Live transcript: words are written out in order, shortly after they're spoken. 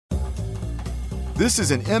This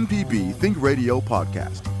is an MPB Think Radio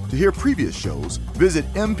podcast. To hear previous shows, visit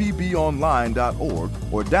mpbonline.org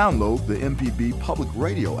or download the MPB Public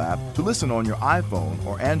Radio app to listen on your iPhone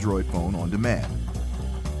or Android phone on demand.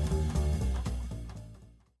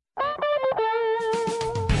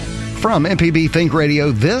 From MPB Think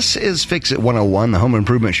Radio, this is Fix It 101, the home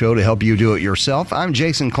improvement show to help you do it yourself. I'm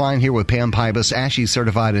Jason Klein here with Pam Pybus, ASHI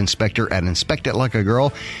certified inspector at Inspect It Like a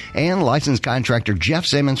Girl, and licensed contractor Jeff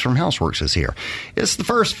Simmons from Houseworks is here. It's the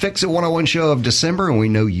first Fix It 101 show of December, and we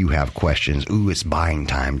know you have questions. Ooh, it's buying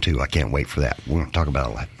time, too. I can't wait for that. We're going to talk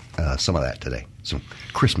about some of that today. Some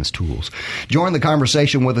Christmas tools. Join the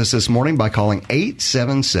conversation with us this morning by calling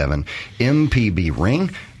 877-MPB-RING.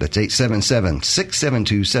 That's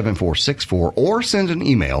 877-672-7464. Or send an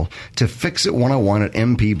email to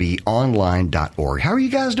fixit101@mpbonline.org. How are you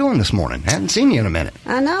guys doing this morning? Haven't seen you in a minute.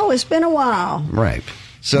 I know. It's been a while. Right.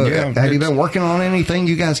 So have you been working on anything?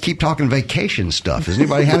 You guys keep talking vacation stuff. Does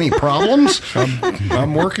anybody have any problems?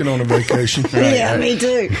 I'm working on a vacation. Yeah, me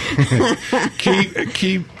too.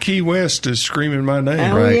 Key West is screaming my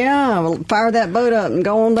name. Oh, yeah. Well, fire that boat up and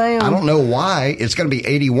go on down. I don't know why. It's going to be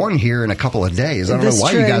 81 here in a couple of days. I don't know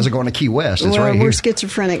why you guys are going to Key West. It's right here. We're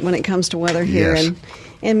schizophrenic when it comes to weather here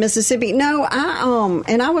in Mississippi. No,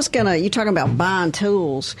 I was going to, you talking about buying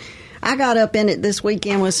tools. I got up in it this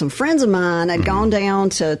weekend with some friends of mine. I'd gone down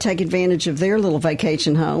to take advantage of their little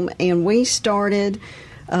vacation home, and we started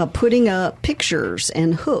putting up pictures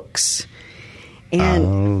and hooks.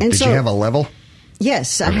 And did you have a level?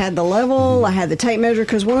 Yes, I had the level. I had the tape measure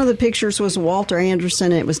because one of the pictures was Walter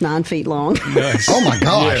Anderson, and it was 9 feet long. Nice. Oh, my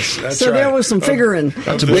gosh. Yes, that's so right. There was some figuring.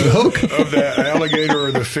 That's a big hook. Of the alligator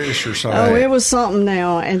or the fish or something. Oh, it was something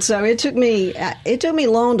now. And so it took me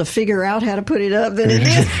long to figure out how to put it up than it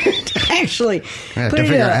did to actually to put it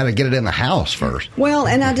figure up. out how to get it in the house first. Well,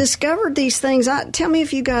 and I discovered these things. Tell me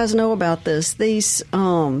if you guys know about this. These,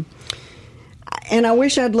 and I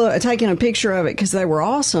wish I'd taken a picture of it because they were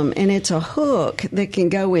awesome. And it's a hook that can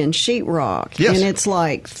go in sheetrock. Yes. And it's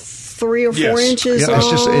like 3 or 4 inches long.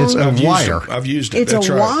 It's a wire. I've used it. It's That's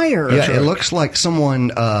a right. wire. That's Yeah, right. it looks like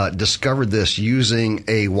someone discovered this using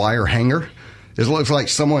a wire hanger. It looks like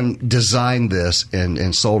someone designed this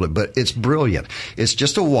and sold it, but it's brilliant. It's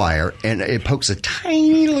just a wire, and it pokes a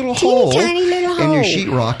tiny little hole in your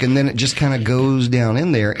sheetrock, and then it just kind of goes down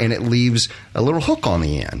in there, and it leaves a little hook on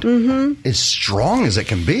the end. Mm-hmm. As strong as it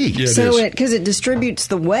can be. Yeah, Because it distributes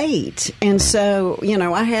the weight. And so,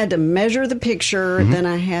 I had to measure the picture, then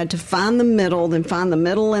I had to find the middle, then find the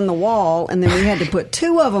middle in the wall, and then we had to put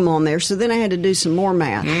 2 of them on there. So then I had to do some more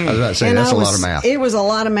math. I was about to say, that's a lot of math. It was a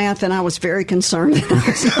lot of math, and I was very concerned that I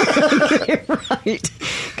was not going to get it right.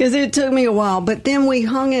 Because it took me a while. But then we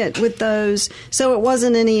hung it with those, so it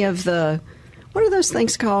wasn't any of the, what are those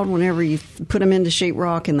things called whenever you put them into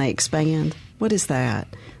sheetrock and they expand? What is that?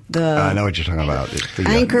 I know what you're talking about.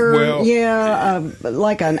 Anchor,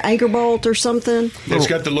 like an anchor bolt or something. It's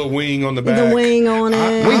got the little wing on the back. The wing on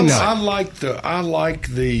it. I like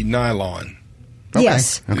the nylon. Okay.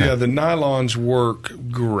 Yes. Okay. Yeah, the nylons work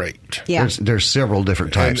great. Yeah. There's several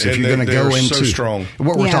different types. And if you're going to go into so strong.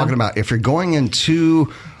 What we're talking about, if you're going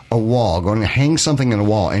into a wall, going to hang something in a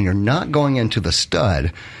wall, and you're not going into the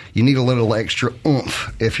stud, you need a little extra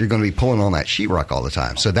oomph if you're going to be pulling on that sheetrock all the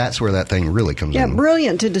time. So that's where that thing really comes in. Yeah,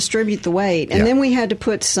 brilliant to distribute the weight. And then we had to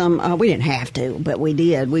put some, we didn't have to, but we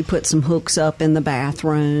did. We put some hooks up in the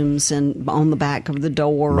bathrooms and on the back of the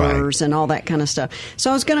doors and all that kind of stuff. So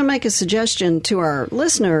I was going to make a suggestion to our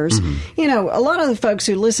listeners. A lot of the folks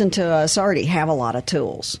who listen to us already have a lot of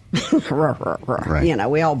tools. Right.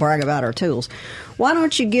 We all brag about our tools. Why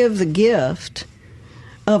don't you give the gift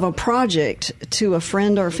of a project to a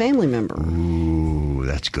friend or family member? Ooh,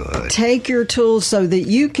 that's good. Take your tools so that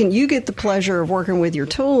you get the pleasure of working with your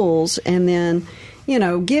tools, and then,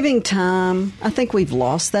 giving time. I think we've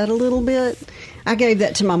lost that a little bit. I gave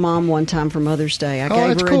that to my mom one time for Mother's Day. I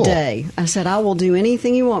gave her a day. I said, I will do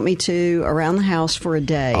anything you want me to around the house for a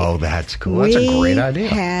day. Oh, that's cool. That's a great idea. We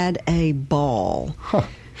had a ball. Huh.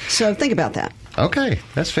 So think about that. Okay,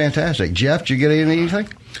 that's fantastic. Jeff, did you get anything?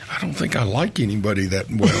 I don't think I like anybody that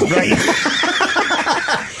well.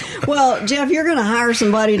 Well, Jeff, you're going to hire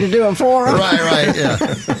somebody to do it for them. Right, yeah.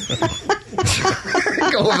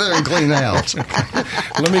 Go over there and clean the house.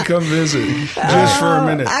 Let me come visit just for a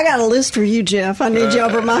minute. I got a list for you, Jeff. I need you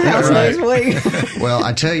over at my house next week. Well,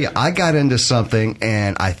 I tell you, I got into something,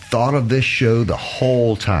 and I thought of this show the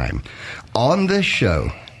whole time. On this show,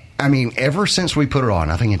 ever since we put it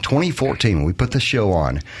on, I think in 2014 when we put the show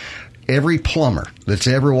on, every plumber that's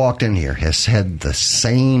ever walked in here has said the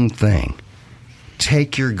same thing.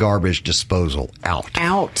 take your garbage disposal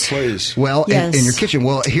out. Please. Well, yes. in your kitchen.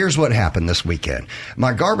 Well, here's what happened this weekend.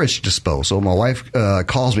 My garbage disposal, my wife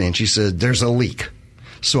calls me and she said, there's a leak.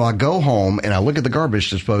 So I go home and I look at the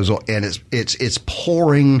garbage disposal and it's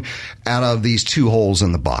pouring out of these 2 holes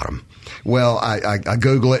in the bottom. Well, I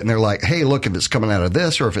Google it and they're like, hey, look, if it's coming out of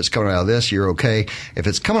this or if it's coming out of this, you're okay. If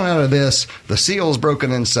it's coming out of this, the seal is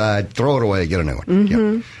broken inside, throw it away, get a new one.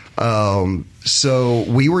 Mm-hmm. Yep. So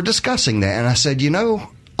we were discussing that and I said,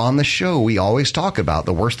 on the show, we always talk about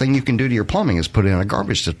the worst thing you can do to your plumbing is put in a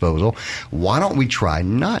garbage disposal. Why don't we try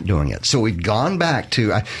not doing it? So we've gone back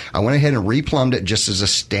to, I went ahead and replumbed it just as a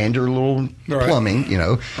standard little plumbing,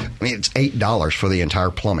 I mean, it's $8 for the entire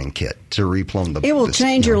plumbing kit to replumb the. It will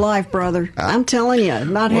change your life, brother. I'm telling you,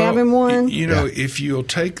 not having one. If you'll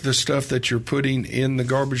take the stuff that you're putting in the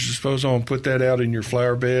garbage disposal and put that out in your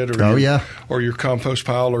flower bed or your compost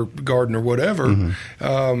pile or garden or whatever,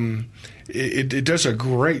 It does a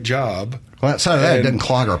great job. Well, outside of that, it doesn't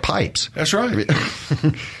clog our pipes. That's right.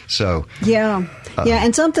 So. Yeah.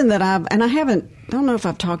 And something that I don't know if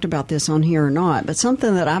I've talked about this on here or not, but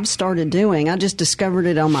something that I've started doing, I just discovered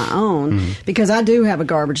it on my own because I do have a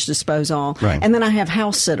garbage disposal. Right. And then I have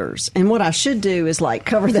house sitters. And what I should do is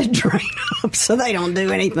cover that drain up so they don't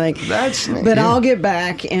do anything. But I'll get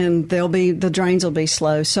back and the drains will be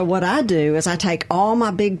slow. So what I do is I take all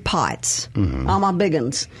my big pots, all my big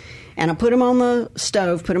ones, and I put them on the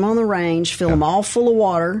stove, put them on the range, fill them all full of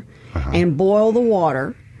water, and boil the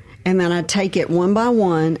water. And then I take it one by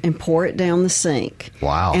one and pour it down the sink.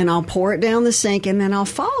 Wow. And I'll pour it down the sink, and then I'll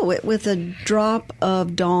follow it with a drop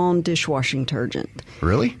of Dawn dishwashing detergent.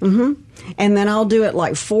 Really? Mm-hmm. And then I'll do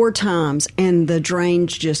it 4 times, and the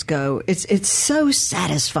drains just go. It's so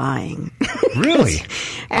satisfying. Really?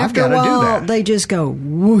 After I've got to do that. They just go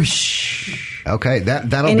whoosh. Okay,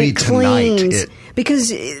 that'll and be it cleans, tonight.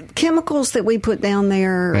 Because chemicals that we put down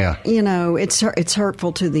there, it's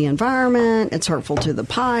hurtful to the environment. It's hurtful to the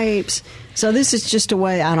pipes. So this is just a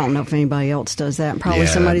way. I don't know if anybody else does that. Probably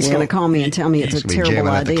somebody's going to call me and tell me it's a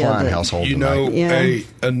terrible idea.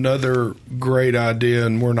 Another great idea,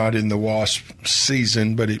 and we're not in the wasp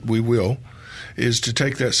season, but we will, is to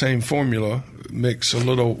take that same formula, mix a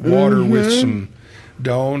little water with some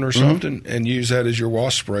Dawn or something, and use that as your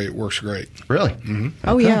wasp spray. It works great. Really? Mm-hmm.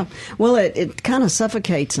 Oh, yeah. Well, it kind of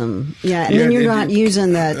suffocates them. Yeah, and then you're not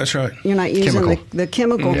using that. That's right. You're not using the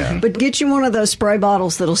chemical. Yeah. But get you one of those spray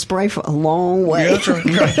bottles that'll spray for a long way. Yeah, that's right.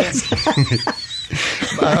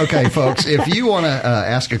 Okay, folks, if you want to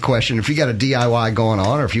ask a question, if you got a DIY going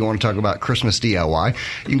on, or if you want to talk about Christmas DIY,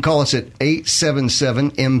 you can call us at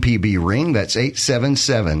 877-MPB-RING. That's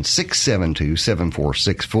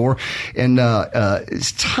 877-672-7464. And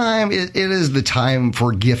it's time. It is the time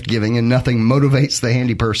for gift giving, and nothing motivates the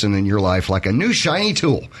handy person in your life like a new shiny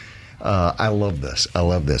tool. I love this.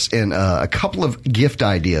 And a couple of gift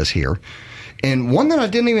ideas here. And one that I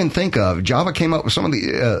didn't even think of, Java came up with some of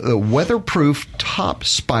the weatherproof top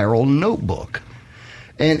spiral notebook.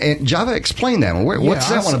 And Java, explain that one. What's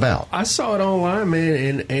that one about? I saw it online,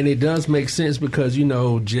 man, and it does make sense because,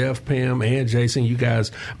 Jeff, Pam, and Jason, you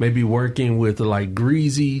guys may be working with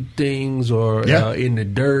greasy things or in the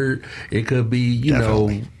dirt. It could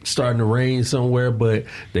be, starting to rain somewhere, but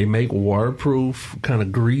they make waterproof, kind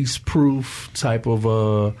of grease-proof type of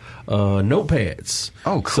notepads.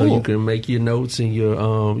 Oh, cool. So you can make your notes and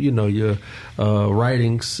your, your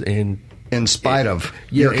writings and in spite of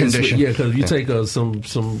your condition. Because you take some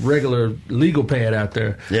regular legal pad out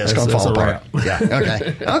there. Yeah, it's going to fall apart. Yeah,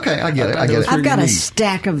 okay, I get it. I've got a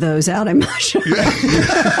stack of those out in my shop.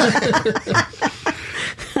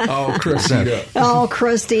 All crusty up. All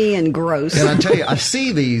crusty and gross. And I tell you, I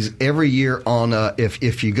see these every year on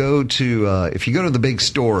if you go to the big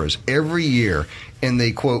stores every year in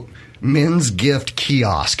the quote men's gift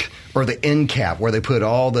kiosk or the end cap where they put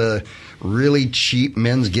all the really cheap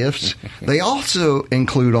men's gifts. They also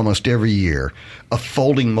include almost every year a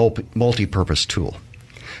folding multi-purpose tool.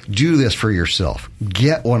 Do this for yourself.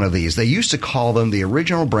 Get one of these. They used to call them, the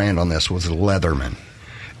original brand on this was Leatherman.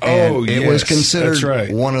 And it was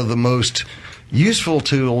considered one of the most useful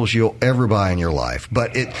tools you'll ever buy in your life.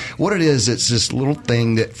 But it's this little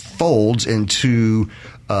thing that folds into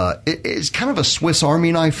it's kind of a Swiss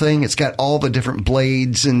Army knife thing. It's got all the different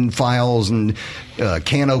blades and files and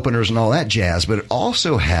can openers and all that jazz, but it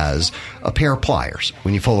also has a pair of pliers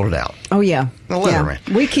when you fold it out. Oh, yeah. The Leatherman.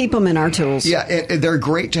 Yeah. We keep them in our tools. Yeah, and they're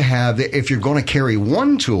great to have. If you're going to carry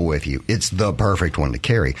one tool with you, it's the perfect one to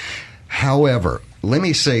carry. However, let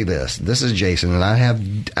me say this. This is Jason,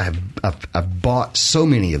 and I've bought so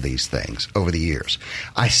many of these things over the years.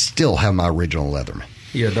 I still have my original Leatherman.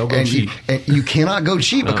 Yeah, don't go cheap. And you cannot go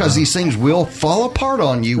cheap because these things will fall apart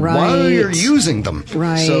on you while you're using them.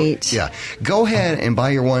 Right. So, yeah. Go ahead and buy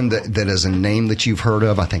your one that is a name that you've heard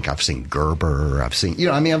of. I think I've seen Gerber. I've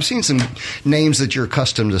seen some names that you're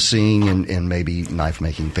accustomed to seeing in maybe knife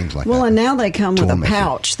making, things like that. Well, and now they come with a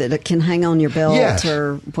pouch that it can hang on your belt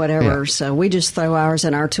or whatever. Yeah. So we just throw ours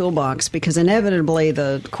in our toolbox because inevitably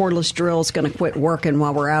the cordless drill is going to quit working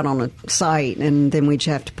while we're out on a site, and then we just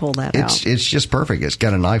have to pull that out. It's just perfect. It's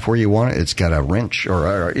got a knife where you want it. It's got a wrench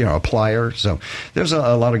or a plier. So there's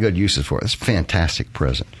a lot of good uses for it. It's a fantastic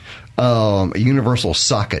present. A universal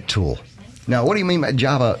socket tool. Now, what do you mean by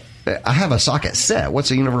Java? I have a socket set.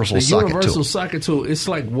 What's a universal socket tool? The universal socket tool, it's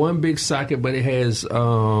like one big socket, but it has It's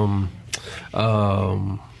got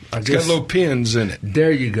little pins in it.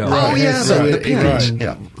 There you go. Right. Oh, yeah, the pins.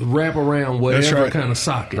 Right. Wrap around whatever kind of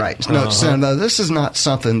socket. Right. No, this is not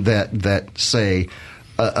something that say,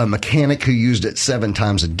 a mechanic who used it 7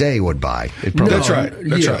 times a day would buy. That's right.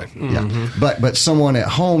 Mm-hmm. Yeah. But someone at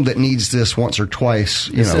home that needs this once or twice,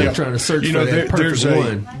 instead of trying to search for that perfect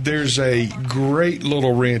one. There's a great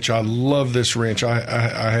little wrench. I love this wrench. I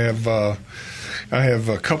have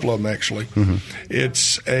a couple of them actually. Mm-hmm.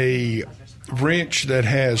 It's a wrench that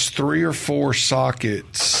has 3 or 4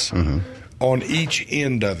 sockets on each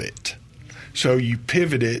end of it. So you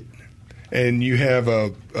pivot it, and you have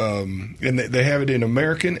and they have it in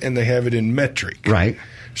American and they have it in metric. Right.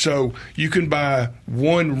 So you can buy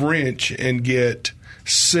one wrench and get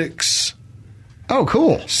 6. Oh,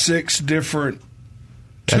 cool. 6 different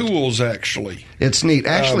tools, actually. It's neat.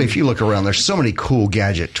 Actually, if you look around, there's so many cool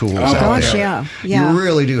gadget tools out gosh, there. Yeah. You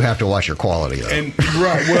really do have to watch your quality, though. And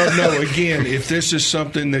well, no, again, if this is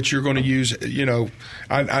something that you're going to use,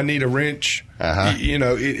 I need a wrench.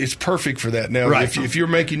 It's perfect for that. Now, if you're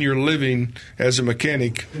making your living as a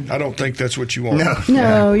mechanic, I don't think that's what you want.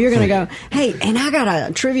 No, you're going to go, hey, and I got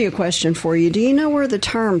a trivia question for you. Do you know where the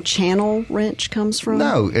term channel wrench comes from?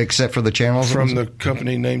 No, except for the channels. From the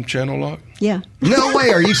company named Channel Lock? Yeah. No way.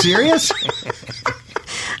 Are you serious?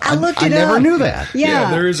 I looked it up. I never knew that. Yeah,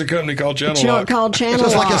 there is a company called Channel Lock.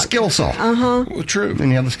 Just like a skill saw. Well, true. Then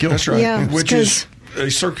you have the skill. That's right. Yeah, which is a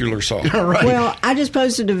circular saw. Right. Well, I just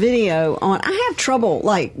posted a video on. I have trouble.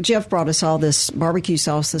 Like Jeff brought us all this barbecue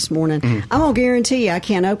sauce this morning. I'm gonna guarantee you I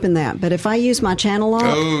can't open that. But if I use my Channel Lock,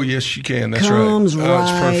 oh yes, you can. That's comes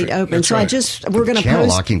right open. That's so right. we're gonna Channel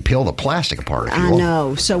post. Lock can peel the plastic apart. If you I want.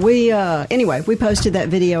 know. So we we posted that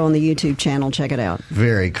video on the YouTube channel. Check it out.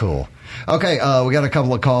 Very cool. Okay, we got a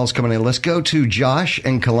couple of calls coming in. Let's go to Josh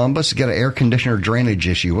in Columbus. Got an air conditioner drainage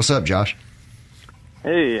issue. What's up, Josh?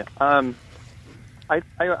 Hey, I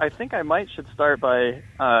think I should start by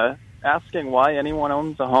asking why anyone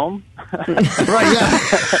owns a home. Right,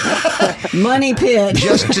 yeah. Money pit.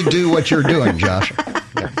 Just to do what you're doing, Josh.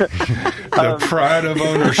 The pride of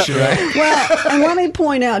ownership. Well, and let me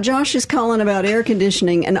point out, Josh is calling about air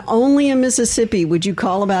conditioning, and only in Mississippi would you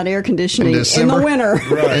call about air conditioning in the winter.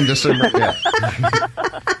 Right. In December, yeah.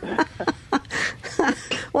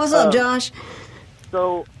 What's up, Josh?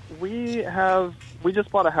 So we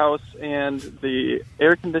just bought a house, and the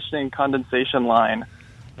air conditioning condensation line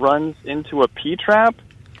runs into a P-trap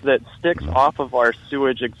that sticks off of our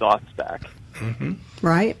sewage exhaust stack. Mm-hmm.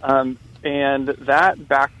 Right. And that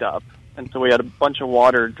backed up, and so we had a bunch of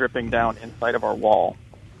water dripping down inside of our wall,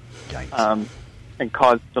 and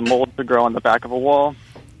caused some mold to grow on the back of a wall.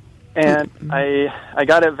 And I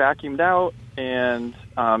got it vacuumed out, and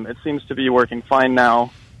it seems to be working fine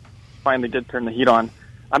now. Finally did turn the heat on.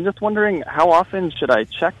 I'm just wondering, how often should I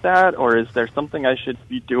check that, or is there something I should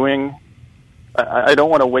be doing? I don't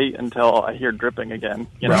want to wait until I hear dripping again,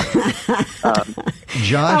 Josh,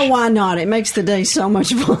 oh, why not? It makes the day so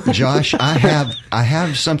much fun. Josh, I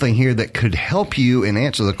have something here that could help you and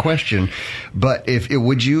answer the question. But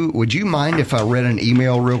would you mind if I read an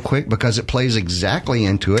email real quick, because it plays exactly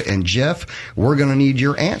into it? And Jeff, we're going to need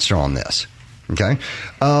your answer on this. Okay.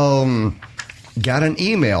 Got an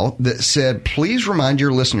email that said, please remind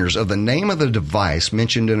your listeners of the name of the device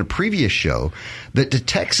mentioned in a previous show that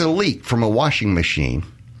detects a leak from a washing machine,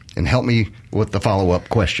 and help me with the follow-up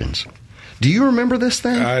questions. Do you remember this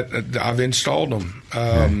thing? I've installed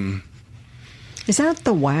them. Is that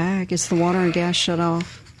the WAG? Is the water and gas shut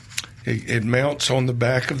off? It mounts on the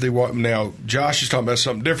back of the water. Now, Josh is talking about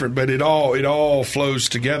something different, but it all flows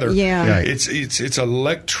together. Yeah. Right. It's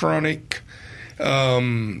electronic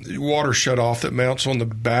water shutoff that mounts on the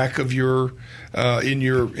back of your in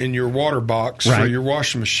your water box for your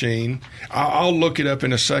washing machine. I'll look it up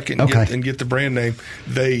in a second and get the brand name.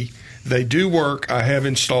 They do work. I have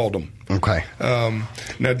installed them. Okay.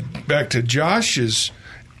 Now back to Josh's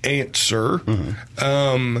answer.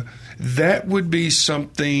 That would be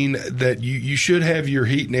something that you should have your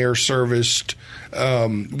heat and air serviced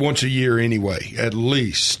once a year anyway, at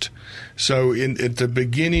least. So at the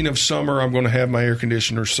beginning of summer, I'm going to have my air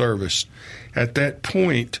conditioner serviced. At that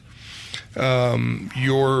point,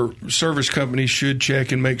 your service company should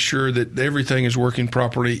check and make sure that everything is working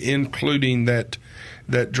properly, including that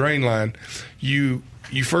drain line. You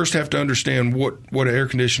first have to understand what an air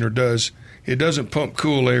conditioner does. It doesn't pump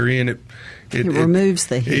cool air in. It removes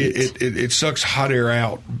the heat. It sucks hot air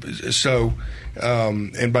out. So,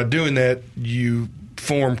 and by doing that, you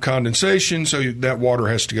form condensation, so that water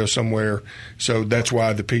has to go somewhere. So that's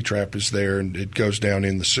why the P-trap is there, and it goes down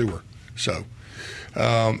in the sewer. So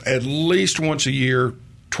at least once a year,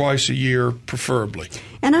 twice a year, preferably.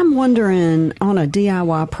 And I'm wondering, on a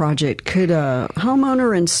DIY project, could a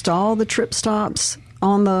homeowner install the trip stops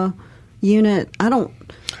on the unit? I don't.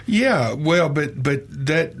 Yeah, well, but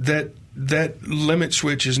that limit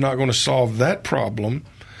switch is not going to solve that problem.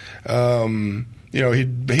 He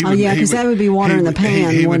would. Because that would be water in the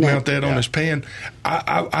pan. He would mount that on his pan.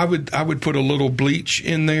 I would put a little bleach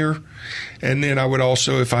in there, and then I would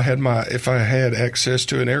also, if I had access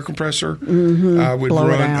to an air compressor, I would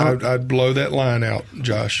I'd blow that line out,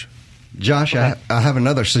 Josh. Josh, I have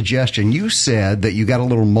another suggestion. You said that you got a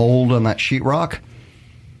little mold on that sheetrock.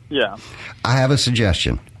 Yeah. I have a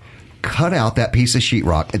suggestion. Cut out that piece of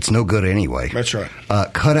sheetrock. It's no good anyway. That's right.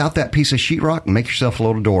 Cut out that piece of sheetrock and make yourself a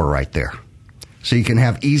little door right there, so you can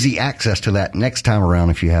have easy access to that next time around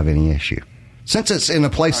if you have any issue. Since it's in a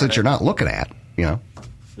place that you're not looking at, Yeah,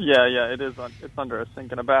 it is. It's under a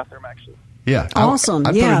sink in a bathroom, actually. Yeah. Awesome.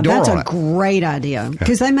 That's a great idea,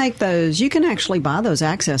 because they make those. You can actually buy those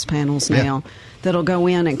access panels now that'll go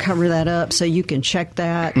in and cover that up, so you can check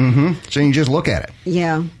that. So you can just look at it.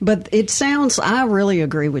 Yeah, but it sounds, I really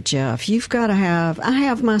agree with Jeff. You've got to I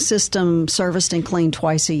have my system serviced and cleaned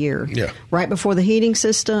twice a year. Yeah. Right before the heating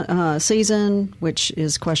season, which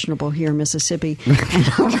is questionable here in Mississippi,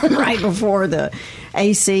 and right before the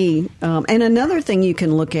AC. And another thing you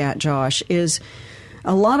can look at, Josh, is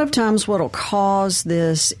a lot of times what will cause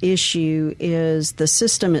this issue is the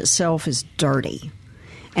system itself is dirty.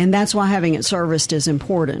 And that's why having it serviced is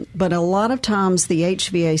important. But a lot of times the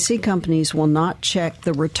HVAC companies will not check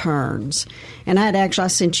the returns. And I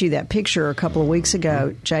sent you that picture a couple of weeks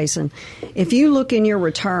ago, Jason. If you look in your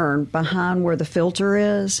return behind where the filter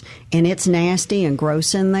is and it's nasty and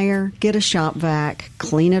gross in there, get a shop vac,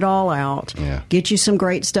 clean it all out, get you some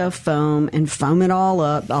Great Stuff foam and foam it all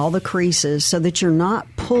up, all the creases, so that you're not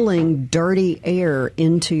pulling dirty air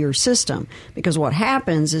into your system. Because what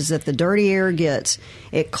happens is that the dirty air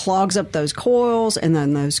it clogs up those coils, and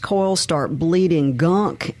then those coils start bleeding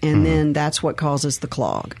gunk, and then that's what causes the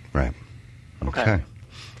clog. Right. Okay.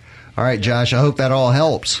 All right, Josh, I hope that all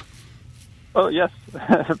helps. Oh, yes.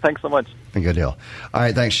 Thanks so much. Good deal. All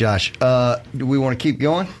right, thanks, Josh. Do we want to keep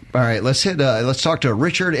going? All right, let's talk to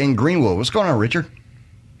Richard in Greenwood. What's going on, Richard?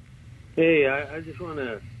 Hey, I just want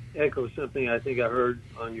to echo something I think I heard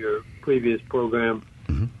on your previous program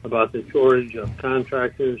about the shortage of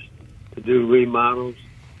contractors to do remodels.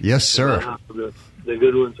 Yes, sir. The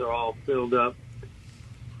good ones are all filled up.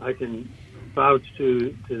 I can vouch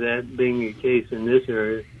to that being the case in this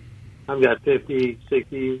area. I've got $50,000,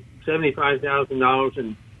 $60,000, $75,000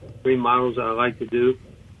 in remodels I like to do.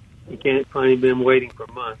 You can't find them waiting for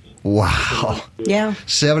months. Wow. Yeah.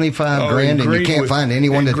 $75,000, and you can't find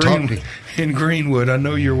anyone to talk to. In Greenwood, I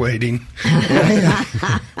know you're waiting.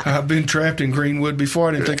 I've been trapped in Greenwood before.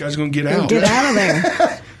 I didn't think I was going to get out. Get out of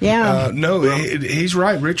there. Yeah. No, he's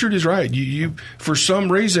right. Richard is right. You for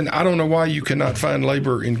some reason, I don't know why you cannot find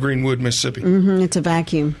labor in Greenwood, Mississippi. It's a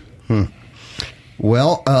vacuum.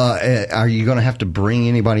 Well, are you going to have to bring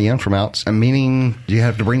anybody in from out? Meaning, do you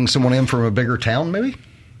have to bring someone in from a bigger town, maybe?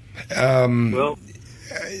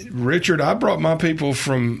 Richard, I brought my people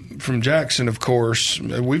from Jackson, of course.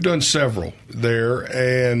 We've done several there,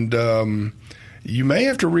 and you may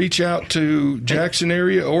have to reach out to Jackson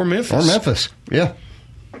area or Memphis. Yeah.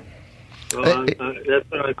 Well, that's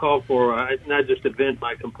what I called for. Not just to vent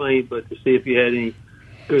my complaint, but to see if you had any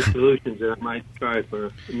good solutions that I might try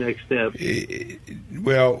for the next step.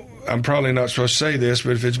 Well, I'm probably not supposed to say this,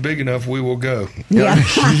 but if it's big enough, we will go. Yeah.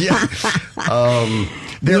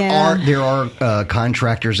 There are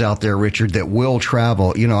contractors out there, Richard, that will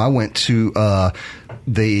travel. You know, I went to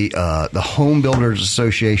the Home Builders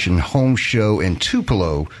Association home show in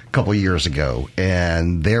Tupelo a couple of years ago,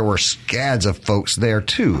 and there were scads of folks there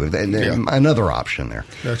too. Another option there.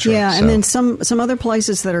 That's right. Yeah, and then some other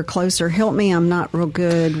places that are closer. Help me, I'm not real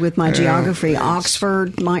good with my geography.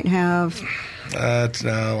 Oxford might have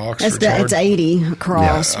No, Oxford's hard. It's 80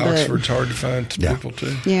 across. Yeah, Oxford's hard to find people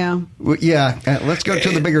too. Yeah. Well, let's go to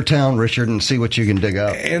the bigger town, Richard, and see what you can dig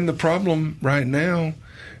up. And the problem right now,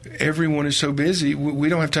 everyone is so busy, we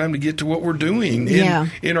don't have time to get to what we're doing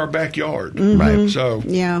in our backyard. Mm-hmm. Right. So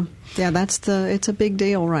yeah, it's a big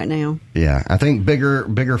deal right now. Yeah, I think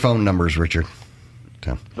bigger phone numbers, Richard.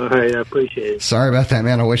 So. All right, I appreciate it. Sorry about that,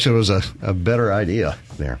 man. I wish there was a better idea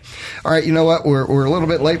there. All right, you know what? We're a little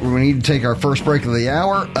bit late. We need to take our first break of the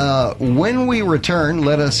hour. When we return,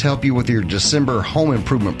 let us help you with your December home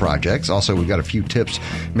improvement projects. Also, we've got a few tips.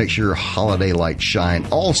 Make sure your holiday lights shine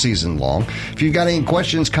all season long. If you've got any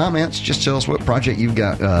questions, comments, just tell us what project you've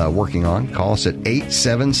got working on. Call us at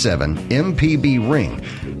 877-MPB-RING.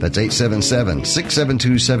 That's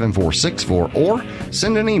 877-672-7464. Or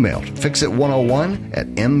send an email to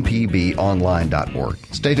fixit101@mpbonline.org.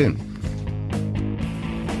 Stay tuned.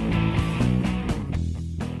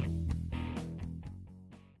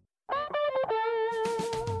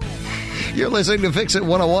 You're listening to Fix It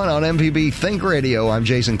 101 on MPB Think Radio. I'm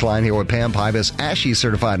Jason Klein here with Pam Pybus, ASHI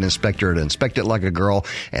certified inspector at Inspect It Like a Girl,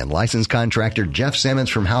 and licensed contractor Jeff Simmons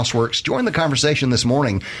from Houseworks. Join the conversation this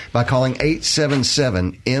morning by calling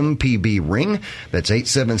 877-MPB-RING. That's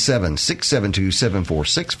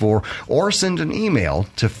 877-672-7464. Or send an email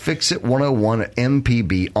to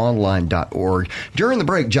fixit101@mpbonline.org. During the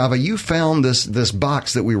break, Java, you found this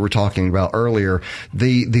box that we were talking about earlier,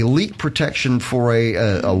 the leak protection for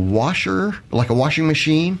a washer, like a washing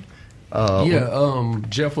machine.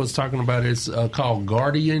 Jeff was talking about it's called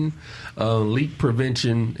Guardian Leak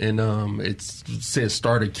Prevention, and it says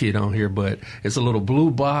starter kit on here, but it's a little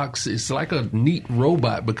blue box. It's like a neat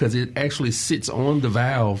robot because it actually sits on the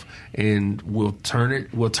valve and will turn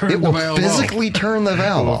the valve off. It will physically turn the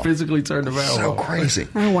valve off. So off. crazy.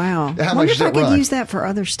 Oh, wow. How I much wonder does if I it could run? use that for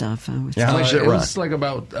other stuff. How much does it run? It's like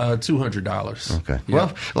about $200. Okay. Yeah.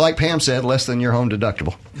 Well, like Pam said, less than your home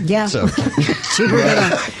deductible. Yeah. So, cheaper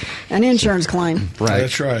than an insurance claim. right.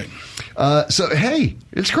 That's right. So, hey,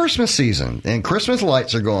 it's Christmas season, and Christmas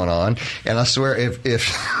lights are going on, and I swear if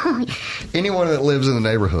anyone that lives in the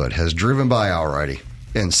neighborhood has driven by already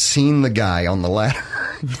and seen the guy on the ladder,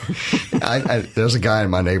 there's a guy in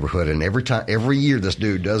my neighborhood, and every year this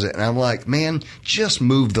dude does it, and I'm like, man, just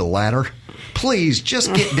move the ladder. Please,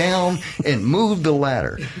 just get down and move the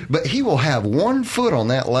ladder. But he will have one foot on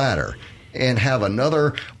that ladder and have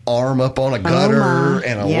another arm up on a gutter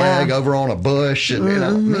and a leg over on a bush. And,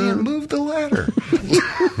 man, move the ladder.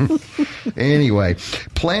 Anyway,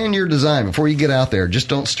 plan your design before you get out there. Just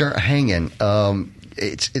don't start hanging.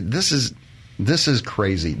 This is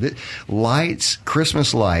crazy. Lights,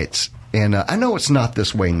 Christmas lights. And I know it's not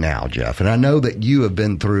this way now, Jeff. And I know that you have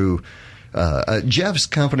been through Jeff's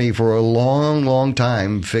company for a long, long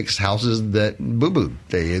time fixed houses that boo-booed.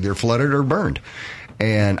 They either flooded or burned.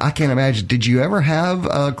 And I can't imagine, did you ever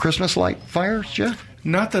have Christmas light fires, Jeff?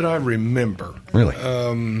 Not that I remember. Really?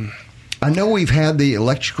 I know we've had the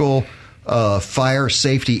Electrical Fire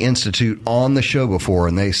Safety Institute on the show before,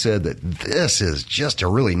 and they said that this is just a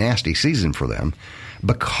really nasty season for them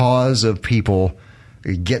because of people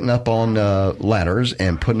getting up on ladders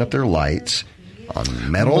and putting up their lights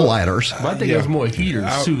on metal ladders. But I think there's more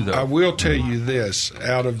heaters, too, though. I will tell you this.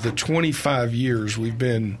 Out of the 25 years we've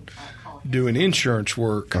been doing insurance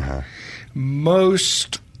work,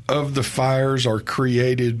 most of the fires are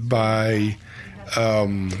created by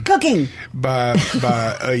cooking, by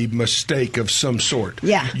a mistake of some sort.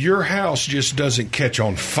 Yeah, your house just doesn't catch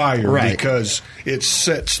on fire because it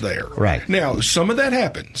sits there. Right now, some of that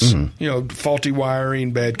happens. Faulty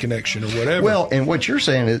wiring, bad connection, or whatever. Well, and what you're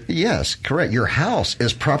saying is yes, correct. Your house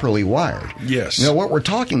is properly wired. Yes. Now, what we're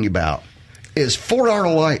talking about is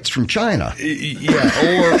 $4 lights from China.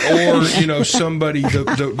 Yeah, or somebody.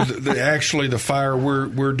 Actually, the fire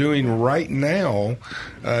we're doing right now,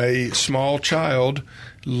 a small child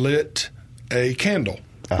lit a candle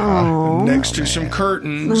next to some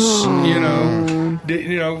curtains.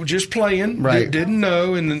 Just playing. Right. Didn't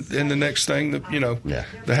know, and the next thing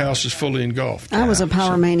the house is fully engulfed. I was a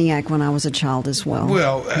pyromaniac when I was a child as well.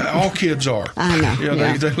 Well, all kids are. I know.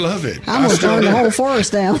 They love it. I almost burned the whole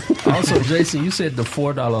forest down. Also, Jason, you said the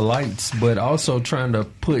 $4 lights, but also trying to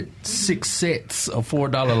put 6 sets of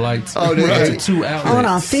 $4 lights into 2 outlets on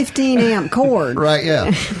a 15-amp cord. Right.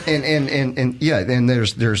 Yeah. And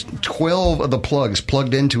there's 12 of the plugs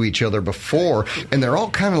plugged into each other before, and they're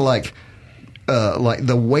all kind of like like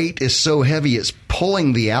the weight is so heavy it's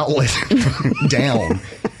pulling the outlet down.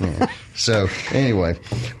 Yeah. So anyway,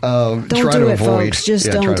 don't try do to it, avoid. folks.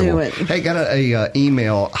 Just don't do it. Hey, got a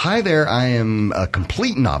email. Hi there. I am a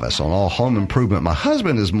complete novice on all home improvement. My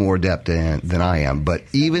husband is more adept than I am, but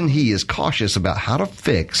even he is cautious about how to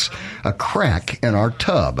fix a crack in our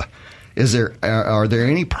tub. Are there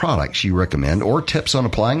any products you recommend or tips on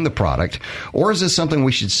applying the product, or is this something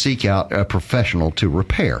we should seek out a professional to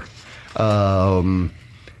repair?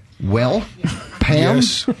 Well, Pam.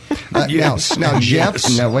 Yes. Yes. Now, Jeff.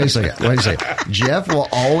 Yes. Now, wait a second. Jeff will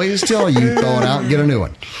always tell you throw it out and get a new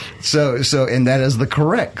one. So, and that is the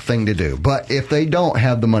correct thing to do. But if they don't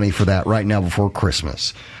have the money for that right now before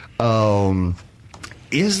Christmas,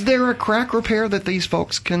 is there a crack repair that these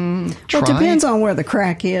folks can try? Well, it depends on where the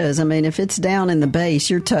crack is. I mean, if it's down in the base,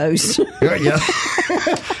 you're toast. Yeah.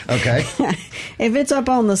 Okay. If it's up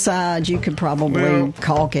on the sides, you could probably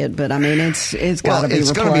caulk it, but I mean, it's got to be replaced.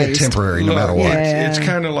 It's going to be a temporary no matter what. Yeah. It's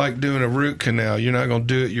kind of like doing a root canal. You're not going to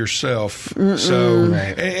do it yourself. So,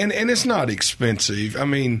 and it's not expensive. I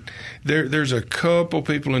mean, there's a couple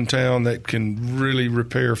people in town that can really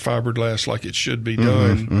repair fiberglass like it should be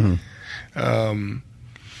done.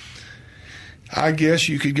 I guess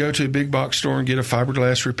you could go to a big box store and get a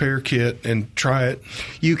fiberglass repair kit and try it.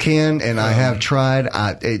 You can, and I have tried.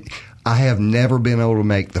 I have never been able to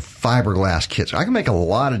make the fiberglass kits. I can make a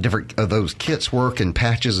lot of different of those kits work and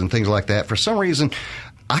patches and things like that. For some reason,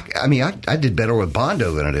 I did better with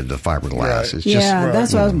Bondo than I did the fiberglass. Right. It's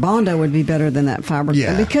That's why Bondo would be better than that fiberglass.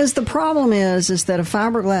 Yeah. Because the problem is that a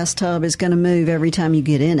fiberglass tub is going to move every time you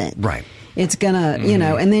get in it. Right. It's going to,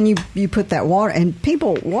 and then you put that water, and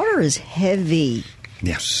water is heavy.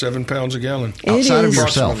 Yeah. 7 pounds a gallon. Outside of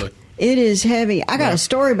yourself. It is heavy. I got a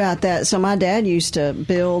story about that. So my dad used to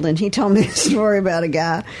build, and he told me a story about a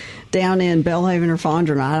guy down in Belhaven or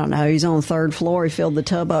Fondren. I don't know. He's on the 3rd floor. He filled the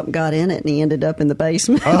tub up, got in it, and he ended up in the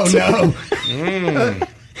basement. Oh, no.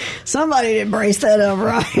 Somebody didn't brace that up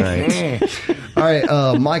right. All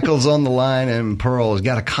right. Michael's on the line, and Pearl has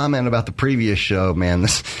got a comment about the previous show. Man,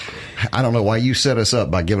 I don't know why you set us up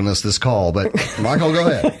by giving us this call, but Michael, go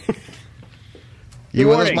ahead. You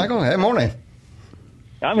with us, Michael? Hey, morning.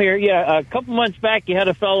 I'm here. Yeah, a couple months back, you had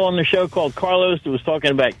a fellow on the show called Carlos that was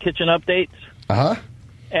talking about kitchen updates.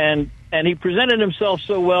 And he presented himself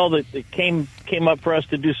so well that it came up for us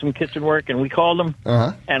to do some kitchen work, and we called him.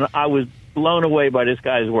 And I was blown away by this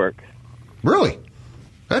guy's work. Really?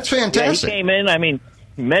 That's fantastic. Yeah, he came in. I mean,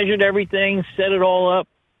 measured everything, set it all up.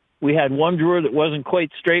 We had one drawer that wasn't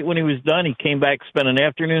quite straight when he was done. He came back, spent an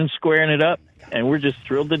afternoon squaring it up, and we're just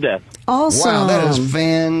thrilled to death. Awesome. Wow, that is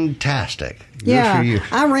fantastic. Good for you.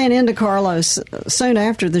 I ran into Carlos soon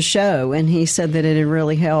after the show, and he said that it had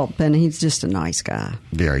really helped, and he's just a nice guy.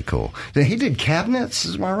 Very cool. He did cabinets,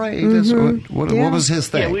 is my right? What was his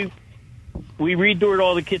thing? Yeah, we redoored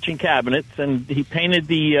all the kitchen cabinets, and he painted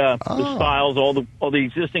the styles, all the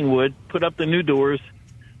existing wood, put up the new doors.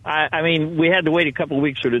 I mean, we had to wait a couple of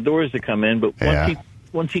weeks for the doors to come in, but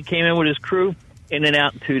once he came in with his crew, in and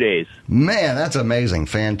out in 2 days. Man, that's amazing.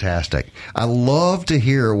 Fantastic. I love to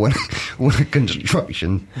hear when a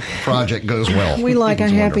construction project goes well. We like a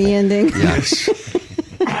happy ending. Yes.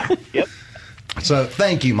 Yep. So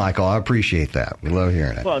thank you, Michael. I appreciate that. We love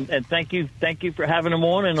hearing it. Well, and thank you for having him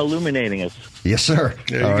on and illuminating us. Yes, sir.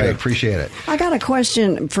 All right, appreciate it. I got a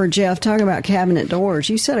question for Jeff, talking about cabinet doors.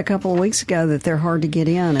 You said a couple of weeks ago that they're hard to get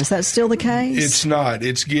in. Is that still the case? It's not.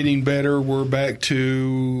 It's getting better. We're back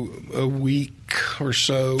to a week or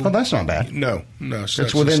so. Oh, that's not bad. No.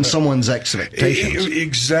 It's within someone's expectations.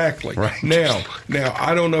 Exactly. Right. Now,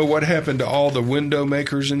 I don't know what happened to all the window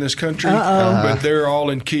makers in this country, but they're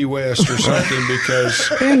all in Key West or something because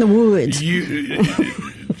they're in the woods.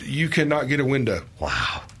 You cannot get a window.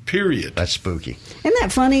 Wow. Period. That's spooky. Isn't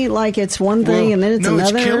that funny? Like it's one thing and then it's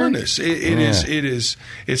another. No, it's killing us. It is.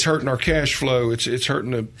 It's hurting our cash flow. It's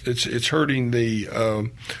hurting the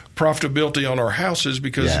profitability on our houses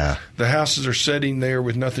because the houses are sitting there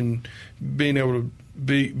with nothing being able to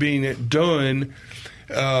being done.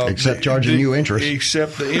 Except charging you interest.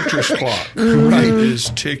 Except the interest clock is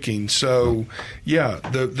ticking. So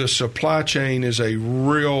the supply chain is a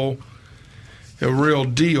real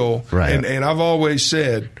deal. Right. And I've always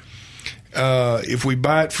said, if we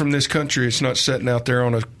buy it from this country, it's not sitting out there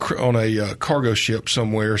on a cargo ship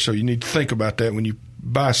somewhere. So you need to think about that when you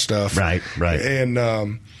buy stuff. Right.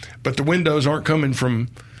 And but the windows aren't coming from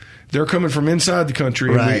they're coming from inside the country,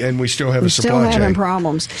 right. and we still have a supply chain. Still having chain.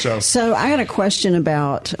 problems. So I got a question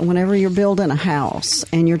about whenever you're building a house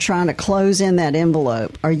and you're trying to close in that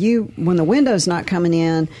envelope, when the window's not coming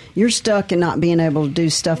in, you're stuck in not being able to do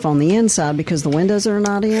stuff on the inside because the windows are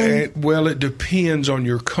not in? Well, it depends on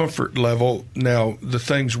your comfort level. Now, the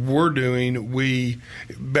things we're doing,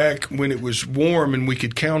 back when it was warm and we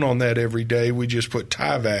could count on that every day, we just put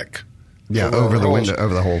Tyvek. Over the window,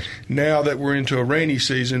 over the holes. Now that we're into a rainy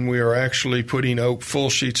season, we are actually putting full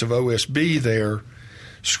sheets of OSB there,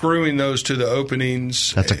 screwing those to the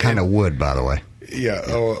openings. That's a kind of wood, by the way. Yeah,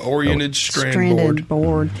 oriented strand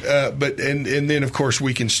board. But then of course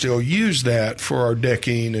we can still use that for our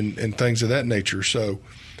decking and things of that nature. So.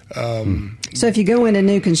 So if you go into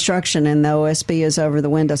new construction and the OSB is over the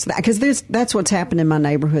windows, because that's what's happened in my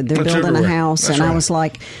neighborhood. They're building everywhere. A house, that's and right. I was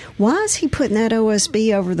like, why is he putting that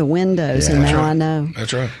OSB over the windows? Yeah, and now I know.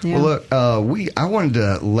 That's right. Yeah. Well, look, I wanted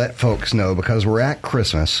to let folks know because we're at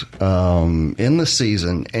Christmas in the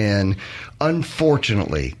season, and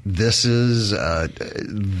unfortunately, this is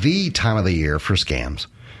the time of the year for scams.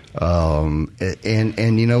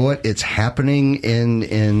 And you know what? It's happening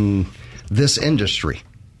in this industry.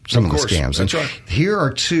 Some of the scams. That's right. Here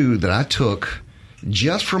are two that I took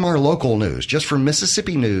just from our local news, just from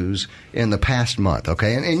Mississippi News in the past month,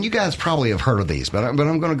 okay? And you guys probably have heard of these, but I'm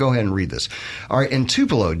going to go ahead and read this. All right, in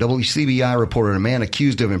Tupelo, WCBI reported a man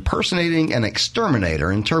accused of impersonating an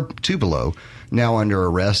exterminator in Tupelo, now under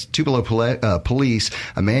arrest. Tupelo police,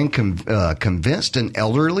 a man convinced an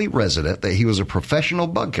elderly resident that he was a professional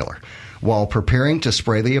bug killer. While preparing to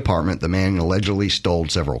spray the apartment, the man allegedly stole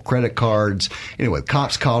several credit cards. Anyway,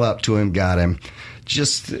 cops caught up to him, got him.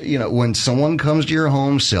 Just, when someone comes to your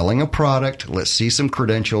home selling a product, let's see some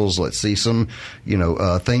credentials. Let's see some,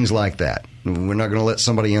 things like that. We're not going to let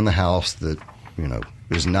somebody in the house that,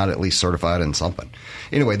 is not at least certified in something.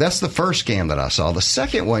 Anyway, that's the first scam that I saw. The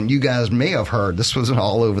second one, you guys may have heard. This was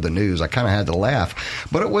all over the news. I kind of had to laugh,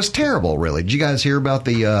 but it was terrible, really. Did you guys hear about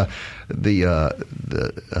the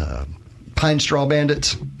Pine Straw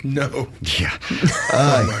Bandits? No. Yeah.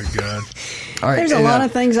 Oh, my God. All right, there's a lot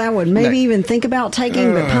of things I would maybe even think about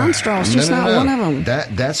taking, but Pine Straw is just not one of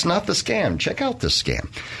them. That's not the scam. Check out this scam.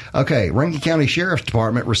 Okay, Rankin County Sheriff's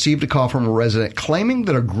Department received a call from a resident claiming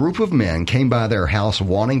that a group of men came by their house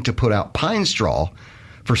wanting to put out pine straw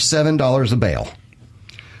for $7 a bale.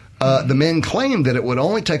 The men claimed that it would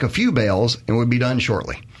only take a few bales and would be done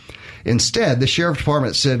shortly. Instead, the Sheriff's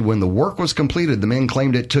Department said when the work was completed, the men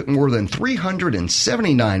claimed it took more than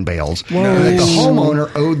 379 bales, and that the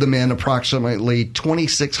homeowner owed the men approximately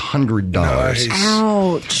 $2,600. Nice.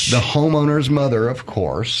 Ouch. The homeowner's mother, of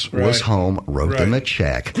course, was home, wrote them a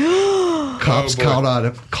check. Cops caught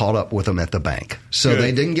up with them at the bank. So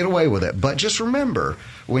they didn't get away with it. But just remember,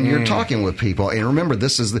 when you're talking with people, and remember,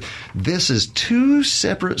 this is two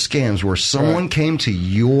separate scams where someone came to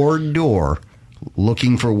your door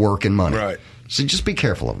looking for work and money. Right. So just be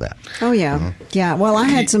careful of that. Oh, yeah. Mm-hmm. Yeah. Well, I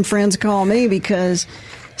had some friends call me because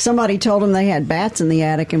somebody told them they had bats in the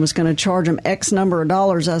attic and was going to charge them X number of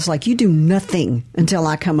dollars. I was like, you do nothing until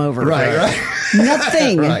I come over. Right.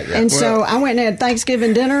 Nothing. Right, yeah. And so I went and had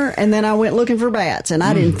Thanksgiving dinner, and then I went looking for bats, and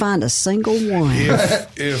I didn't find a single one.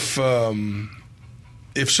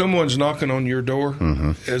 If someone's knocking on your door,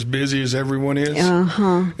 as busy as everyone is,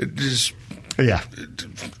 it just... Yeah.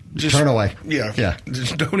 Just turn away. Yeah.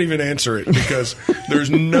 Just don't even answer it because there's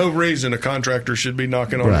no reason a contractor should be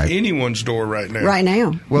knocking on anyone's door right now. Right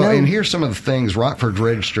now. Well, and here's some of the things. Rockford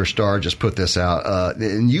Register-Star just put this out.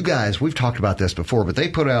 And you guys, we've talked about this before, but they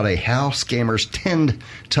put out how scammers tend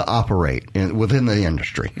to operate within the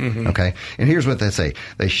industry. Okay? And here's what they say.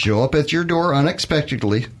 They show up at your door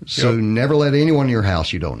unexpectedly, so never let anyone in your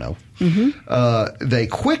house you don't know. They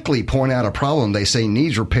quickly point out a problem they say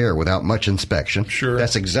needs repair without much inspection. Sure.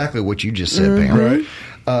 That's exactly what you just said, Pam.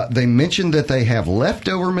 Right. They mentioned that they have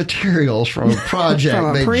leftover materials from a project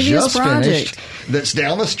from a they just finished that's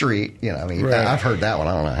down the street. I've heard that one.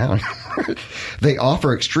 I don't know how. They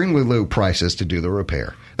offer extremely low prices to do the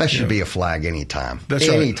repair. That should be a flag anytime. That's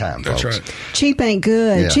anytime, right. folks. That's right. Cheap ain't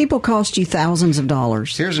good. Yeah. Cheap will cost you thousands of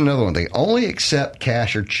dollars. Here's another one. They only accept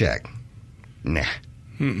cash or check. Nah.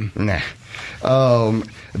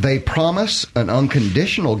 They promise an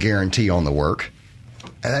unconditional guarantee on the work.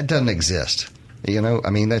 That doesn't exist.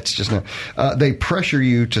 That's just not. They pressure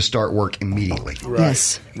you to start work immediately. Right.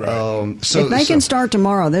 Yes. Right. If they can start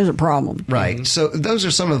tomorrow, there's a problem. Right. So those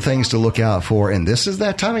are some of the things to look out for. And this is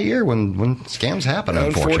that time of year when scams happen,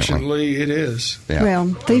 unfortunately. It is. Yeah.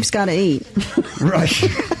 Well, thieves got to eat. Right.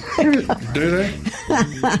 Do they?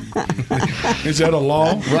 Is that a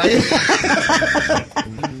law? Right.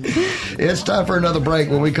 It's time for another break.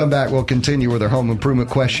 When we come back, we'll continue with our home improvement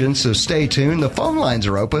questions, so stay tuned. The phone lines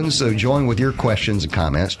are open, so join with your questions and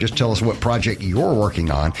comments. Just tell us what project you're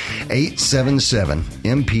working on.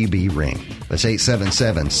 877-MPB-RING. That's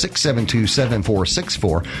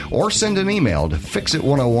 877-672-7464. Or send an email to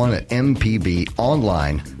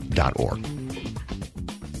fixit101@mpbonline.org.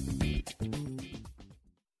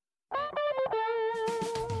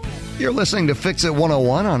 You're listening to Fix It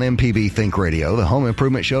 101 on MPB Think Radio, the home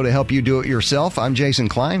improvement show to help you do it yourself. I'm Jason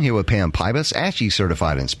Klein here with Pam Pybus, ASHI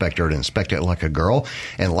certified inspector at Inspect It Like a Girl,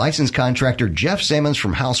 and licensed contractor Jeff Sammons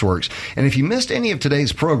from Houseworks. And if you missed any of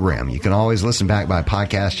today's program, you can always listen back by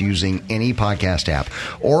podcast using any podcast app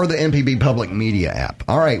or the MPB Public Media app.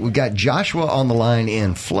 All right, we've got Joshua on the line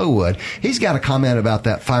in Flowood. He's got a comment about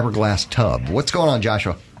that fiberglass tub. What's going on,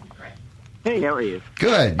 Joshua? Hey, how are you?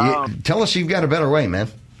 Good. Tell us you've got a better way, man.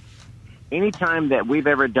 Anytime that we've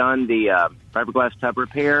ever done the fiberglass tub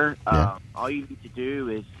repair, all you need to do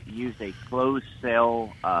is use a closed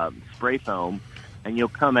cell spray foam, and you'll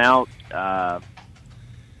come out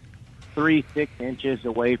 3-6 inches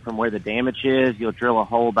away from where the damage is. You'll drill a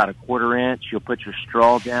hole about 1/4 inch. You'll put your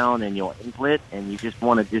straw down and you'll inlet, and you just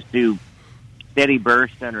want to do steady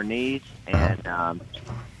bursts underneath and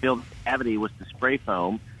fill the cavity with the spray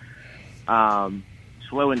foam.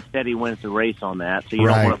 Slow and steady wins the race on that, so you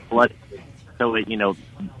don't want to flood it so it,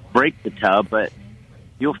 break the tub, but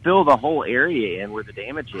you'll fill the whole area in where the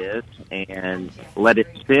damage is and let it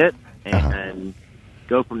sit and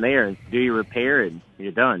go from there and do your repair and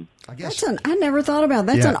you're done. I never thought about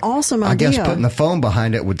that. That's an awesome idea. I guess putting the foam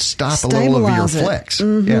behind it would stop a little of your flex.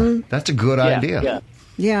 Mm-hmm. Yeah, that's a good idea.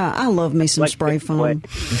 Yeah, I love me some spray foam.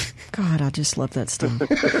 God, I just love that stuff.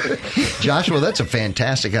 Joshua, that's a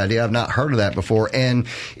fantastic idea. I've not heard of that before. And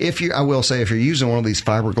I will say, if you're using one of these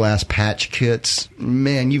fiberglass patch kits,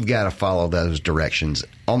 man, you've got to follow those directions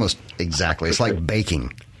almost exactly. It's like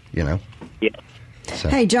baking, Yeah. So.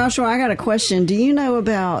 Hey, Joshua, I got a question. Do you know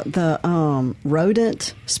about the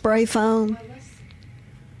rodent spray foam?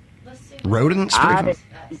 Rodent spray foam?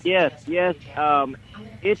 Yes.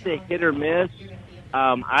 It's a hit or miss.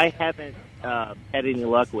 I haven't had any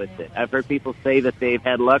luck with it. I've heard people say that they've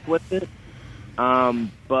had luck with it,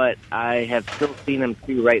 but I have still seen them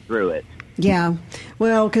see right through it. Yeah.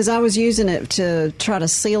 Well, because I was using it to try to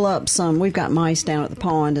seal up some. We've got mice down at the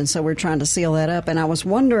pond, and so we're trying to seal that up. And I was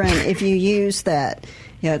wondering if you use that.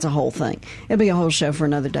 Yeah, it's a whole thing. It'll be a whole show for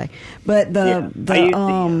another day. But I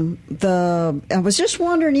was just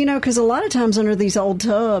wondering, because a lot of times under these old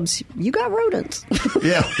tubs, you got rodents.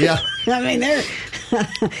 Yeah. I mean, they're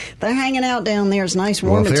hanging out down there. It's nice,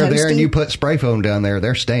 warm, and toasty. Well, if they're there and you put spray foam down there,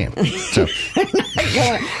 they're staying. So.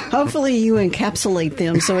 Hopefully you encapsulate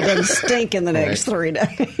them so it doesn't stink in the next 3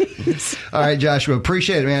 days. All right, Joshua,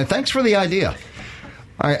 appreciate it, man. Thanks for the idea.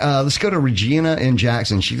 All right, let's go to Regina in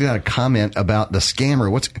Jackson. She's got a comment about the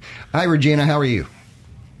scammer. Hi, Regina. How are you?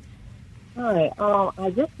 Hi.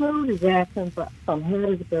 I just moved to Jackson from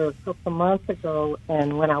Hattiesburg a couple of months ago,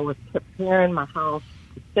 and when I was preparing my house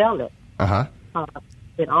to sell it,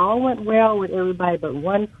 it all went well with everybody but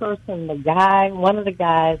one person. One of the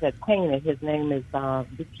guys that painted, his name is,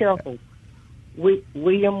 be careful,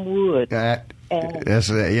 William Wood. We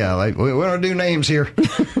don't do names here.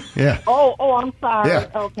 Yeah. Oh, I'm sorry. Yeah.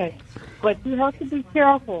 Okay. But you have to be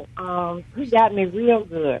careful. He got me real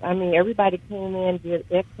good. I mean, everybody came in, did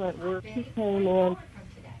excellent work. He came in,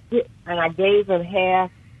 and I gave him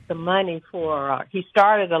half the money for, he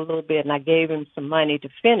started a little bit, and I gave him some money to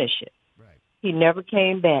finish it. Right. He never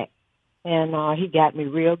came back. And he got me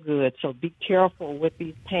real good. So be careful with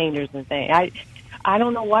these painters and things. I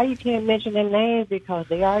don't know why you can't mention their names because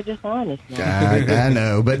they are dishonest now. I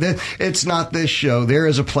know, but it's not this show. There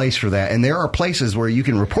is a place for that, and there are places where you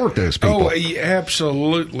can report those people. Oh,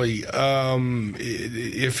 absolutely.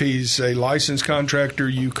 If he's a licensed contractor,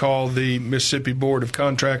 you call the Mississippi Board of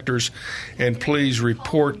Contractors, and please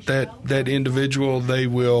report that individual. They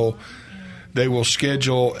will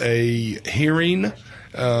schedule a hearing.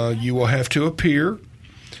 You will have to appear.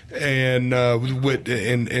 And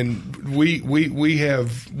we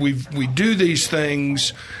do these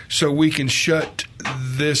things so we can shut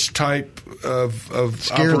this type of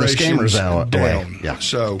scare operations the scammers down. Yeah.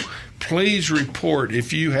 So please report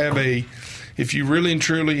if you really and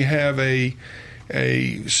truly have a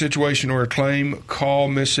situation or a claim. Call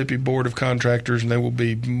Mississippi Board of Contractors, and they will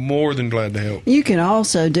be more than glad to help. You can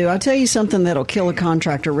also I'll tell you something that'll kill a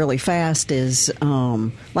contractor really fast is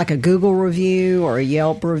like a Google review or a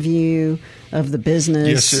Yelp review. of the business.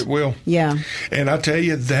 Yes, it will. Yeah. And I tell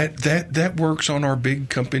you, that works on our big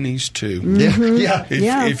companies too. Mm-hmm.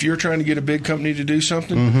 Yeah. If you're trying to get a big company to do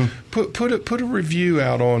something, put a review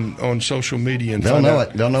out on social media, and they'll know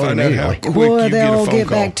it. They'll know it immediately. Well, they'll get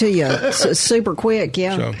back to you super quick.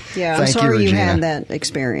 Yeah. Yeah. I'm sorry you had that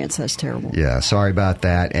experience. That's terrible. Yeah. Sorry about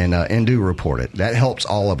that. And do report it. That helps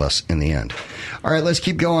all of us in the end. All right, let's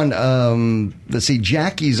keep going. Let's see.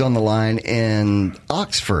 Jackie's on the line in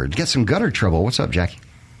Oxford. Get some gutter trouble. What's up, Jackie?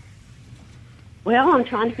 Well, I'm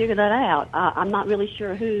trying to figure that out. I'm not really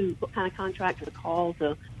sure what kind of contractor to call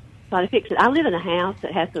to try to fix it. I live in a house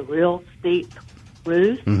that has a real steep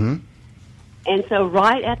roof. Mm-hmm. And so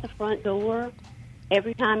right at the front door,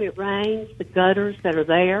 every time it rains, the gutters that are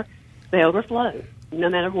there, they overflow, no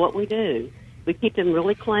matter what we do. We keep them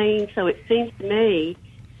really clean, so it seems to me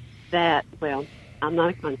that, well, I'm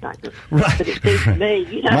not a contractor, right. But it seems to me,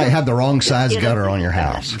 you might have the wrong size gutter on your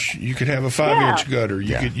house. You could have a 5-inch gutter.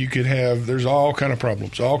 You could have. There's all kind of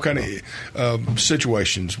problems, all kind of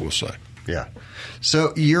situations. We'll say. Yeah.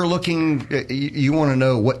 So you're looking. You want to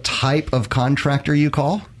know what type of contractor you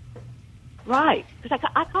call? Right, because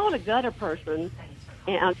I called a gutter person,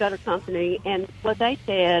 a gutter company, and what they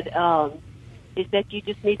said is that you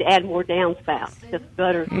just need to add more downspouts. The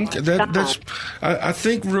gutters. Okay, I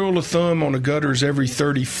think rule of thumb on a gutter is every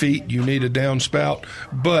 30 feet you need a downspout.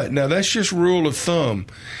 But now that's just rule of thumb.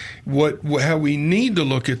 How we need to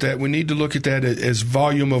look at that? We need to look at that as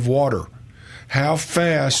volume of water. How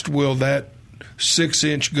fast will that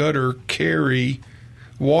 6-inch gutter carry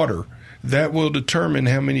water? That will determine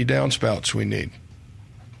how many downspouts we need.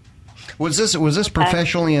 Was this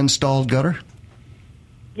professionally installed gutter?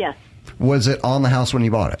 Yes. Was it on the house when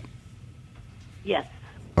you bought it? Yes.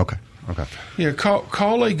 Okay. Yeah,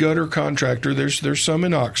 call a gutter contractor. There's some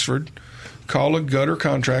in Oxford. Call a gutter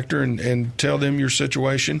contractor and tell them your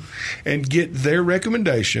situation and get their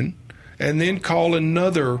recommendation, and then call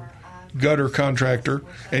another gutter contractor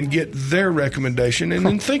and get their recommendation, and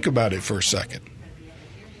then think about it for a second.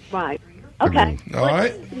 Right. Okay. All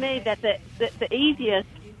right. It seems to me that the easiest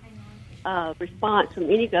response from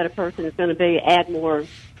any gutter person is going to be add more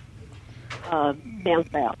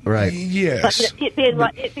downspout. Right. Yes. But it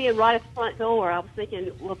being right at the front door, I was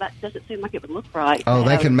thinking, well, that doesn't seem like it would look right. Oh,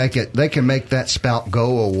 they can make it. They can make that spout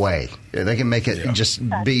go away. They can make it just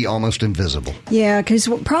be almost invisible. Yeah, because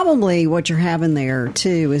probably what you're having there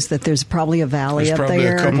too is that there's probably a valley up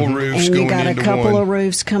there, a couple roofs and you got a into couple one. of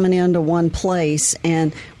roofs coming into one place,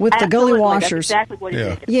 and with Absolutely, the gully washers. That's exactly what it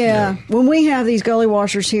is. Yeah, when we have these gully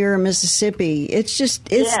washers here in Mississippi, it's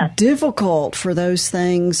difficult for those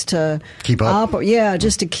things to keep up.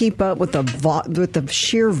 Just to keep up with the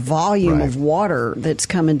sheer volume of water that's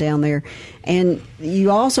coming down there, and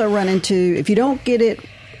you also run into, if you don't get it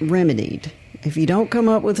remedied, if you don't come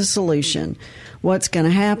up with a solution, what's going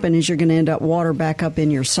to happen is you're going to end up water back up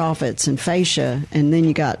in your soffits and fascia, and then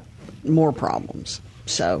you got more problems.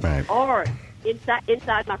 So, or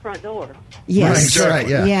inside my front door. Yes, right.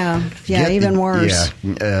 Yeah. Even worse.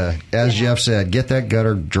 Yeah, as Jeff said, get that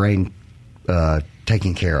gutter drain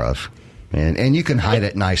taken care of, and you can hide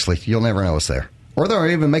it nicely. You'll never know it's there, or they'll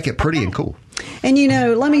even make it pretty and cool. And,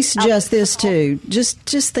 let me suggest this, too.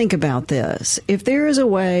 Just think about this. If there is a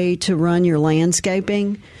way to run your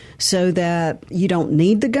landscaping so that you don't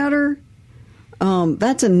need the gutter,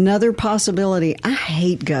 that's another possibility. I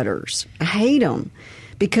hate gutters. I hate them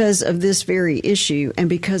because of this very issue and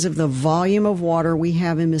because of the volume of water we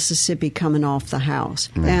have in Mississippi coming off the house.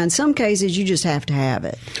 Mm-hmm. Now, in some cases, you just have to have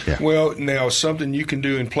it. Yeah. Well, now, something you can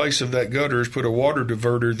do in place of that gutter is put a water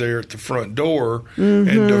diverter there at the front door and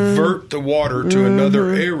divert the water to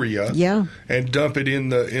another area and dump it in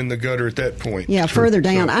the gutter at that point. Yeah, further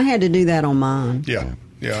down. I had to do that on mine. Yeah,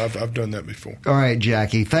 I've done that before. All right,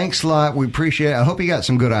 Jackie, thanks a lot. We appreciate it. I hope you got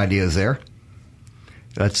some good ideas there.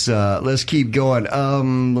 Let's keep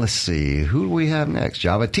going. Let's see. Who do we have next,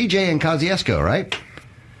 Java? TJ in Kosciuszko, right?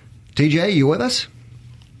 TJ, you with us?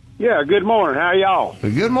 Yeah, good morning. How y'all?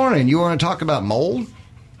 Good morning. You want to talk about mold?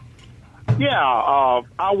 Yeah,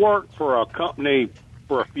 I worked for a company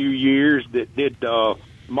for a few years that did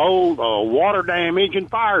mold, water damage, and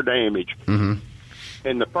fire damage. Mm-hmm.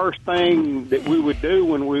 And the first thing that we would do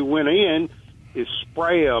when we went in is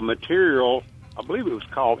spray a material, I believe it was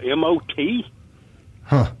called MOT,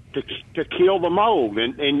 to kill the mold,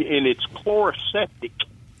 and it's chloroseptic.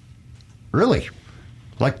 Really?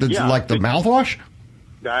 Like the mouthwash?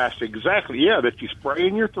 That's exactly, that you spray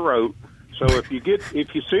in your throat. So if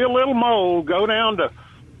you see a little mold, go down to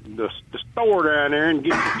the store down there and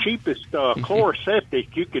get the cheapest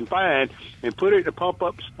chloroseptic you can find and put it in a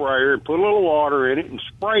pump-up sprayer and put a little water in it and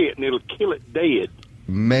spray it, and it'll kill it dead.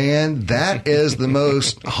 Man, that is the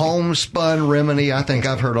most homespun remedy I think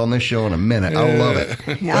I've heard on this show in a minute. I love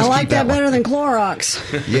it. Yeah, I like that better than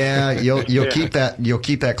Clorox. Yeah, you'll keep that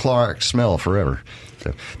Clorox smell forever.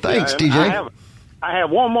 So, thanks, TJ. I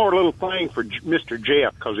have one more little thing for Mr.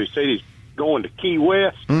 Jeff because he said he's going to Key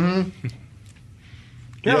West. Mm-hmm.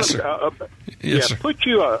 Yes, sir. Yes, sir. Put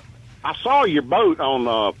you I saw your boat on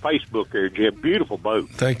Facebook there, Jeff. Beautiful boat.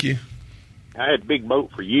 Thank you. I had a big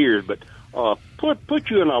boat for years, but put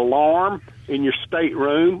you an alarm in your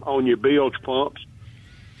stateroom on your bilge pumps.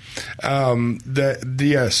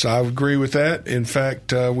 Yes, I agree with that. In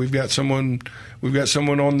fact, we've got someone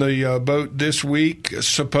on the boat this week,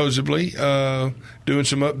 supposedly doing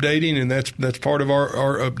some updating, and that's part of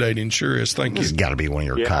our updating. Sure is. Thank you. This has got to be one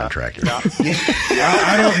of your contractors.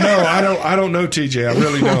 I don't know. I don't know, TJ. I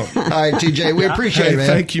really don't. All right, TJ, we appreciate it, man.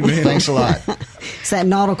 Thank you, man. Thanks a lot. It's that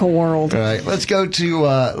nautical world. All right, let's go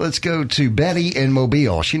to Betty in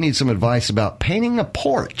Mobile. She needs some advice about painting a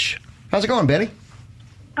porch. How's it going, Betty?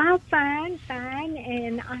 I'm fine,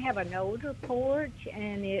 and I have an older porch,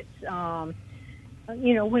 and it's,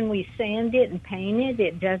 when we sand it and paint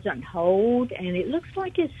it doesn't hold, and it looks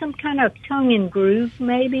like it's some kind of tongue and groove,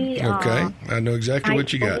 maybe. Okay, I know exactly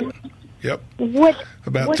what you got. Yep.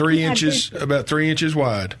 About 3 inches, about 3 inches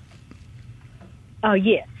wide. Oh,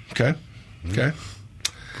 yes. Okay.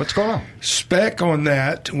 What's going on? Spec on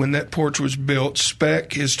that, when that porch was built,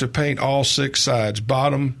 spec is to paint all 6 sides,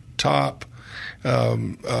 bottom, top,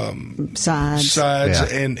 sides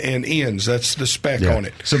and ends. That's the spec on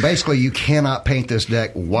it. So basically, you cannot paint this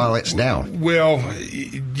deck while it's down. Well,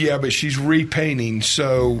 yeah, but she's repainting.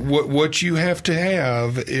 So what you have to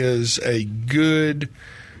have is a good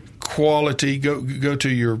quality. Go to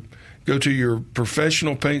your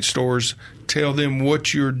professional paint stores. Tell them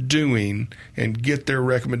what you're doing and get their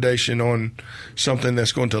recommendation on something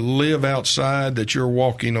that's going to live outside that you're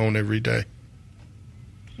walking on every day.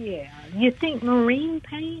 Yeah. You think marine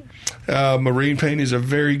paint? Marine paint is a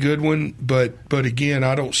very good one, but again,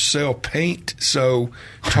 I don't sell paint, so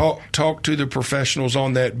talk to the professionals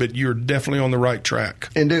on that. But you're definitely on the right track.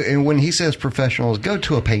 And when he says professionals, go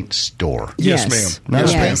to a paint store. Yes,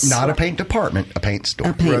 ma'am. Not a paint department, a paint store.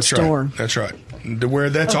 A paint store. Right. That's right. Where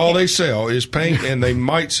that's all they sell is paint, and they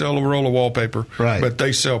might sell a roll of wallpaper, but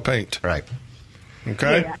they sell paint. Right.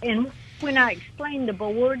 Okay. Yeah, and when I explain the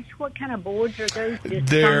boards, what kind of boards are those?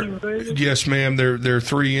 They're, tongue and groove? yes, ma'am. They're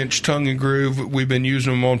 3-inch tongue and groove. We've been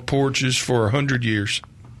using them on porches for 100 years.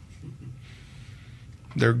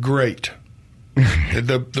 They're great.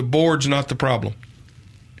 The board's not the problem.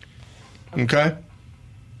 Okay?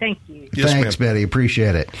 Thank you. Yes, Thanks, ma'am. Betty.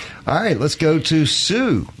 Appreciate it. All right, let's go to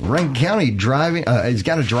Sue. Rankin County driving. He's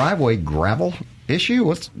got a driveway gravel issue.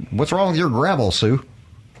 What's wrong with your gravel, Sue?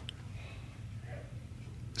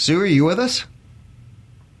 Sue, are you with us?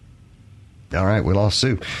 All right, we lost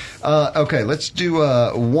Sue. Okay, let's do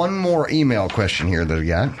one more email question here that we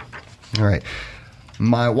got. All right.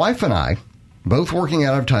 My wife and I, both working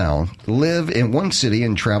out of town, live in one city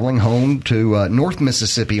and traveling home to North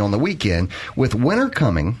Mississippi on the weekend. With winter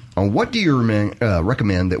coming, what do you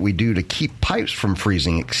recommend that we do to keep pipes from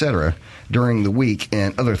freezing, etc., during the week,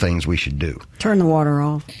 and other things we should do? Turn the water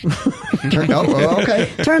off. Okay.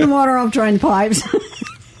 Turn the water off, drain the pipes.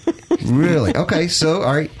 Really? Okay. So,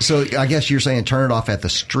 all right. So, I guess you're saying turn it off at the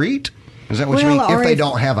street? Is that what you mean? If they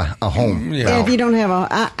don't have a home. Yeah, if you don't have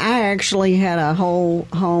I actually had a whole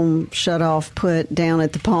home shut off put down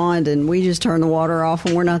at the pond, and we just turn the water off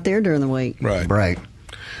when we're not there during the week. Right.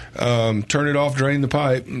 Turn it off, drain the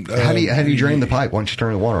pipe. How do you drain the pipe once you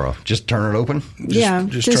turn the water off? Just turn it open?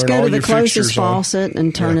 Just go to the closest faucet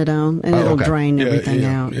and turn it on, and it'll drain everything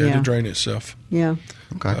out. Yeah, it'll drain itself. Yeah.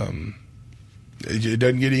 Okay. It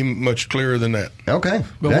doesn't get any much clearer than that. Okay.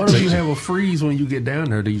 But what if you have a freeze when you get down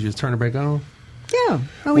there? Do you just turn it back on? Yeah.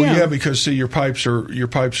 Yeah, because see, your pipes are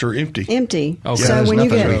empty. Empty. Okay. So when you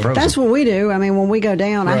get, that's what we do. I mean, when we go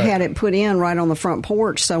down, I had it put in right on the front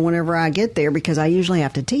porch. So whenever I get there, because I usually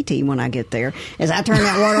have to TT when I get there, is I turn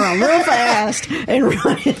that water on real fast and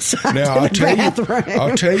run inside the bathroom.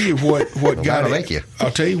 I'll tell you what got it.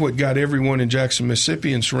 I'll tell you what got everyone in Jackson,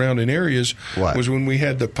 Mississippi, and surrounding areas was when we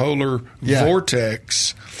had the polar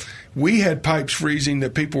vortex. We had pipes freezing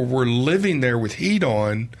that people were living there with heat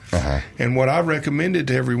on. And what I recommended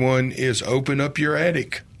to everyone is open up your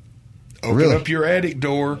attic. Open up your attic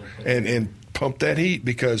door and pump that heat,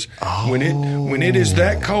 because when it is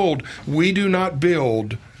that cold, we do not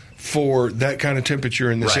build for that kind of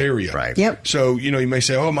temperature in this area. Right. Yep. So, you may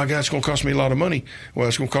say, oh, my God, it's going to cost me a lot of money. Well,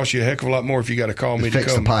 it's going to cost you a heck of a lot more if you got to call me to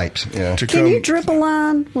fix come. the pipes. Yeah. Can you drip a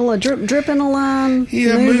line? Will a drip in a line?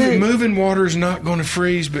 Yeah, moving water is not going to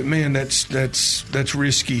freeze, but man, that's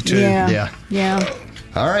risky too. Yeah.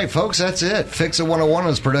 All right, folks, that's it. Fix It 101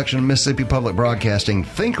 is a production of Mississippi Public Broadcasting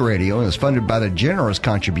Think Radio and is funded by the generous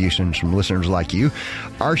contributions from listeners like you.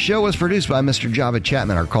 Our show was produced by Mr. Javed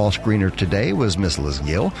Chapman. Our call screener today was Miss Liz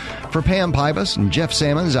Gill. For Pam Pybus and Jeff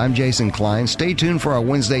Sammons, I'm Jason Klein. Stay tuned for our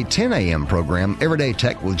Wednesday 10 a.m. program, Everyday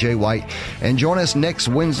Tech with Jay White. And join us next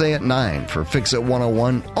Wednesday at 9 for Fix It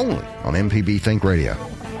 101 only on MPB Think Radio.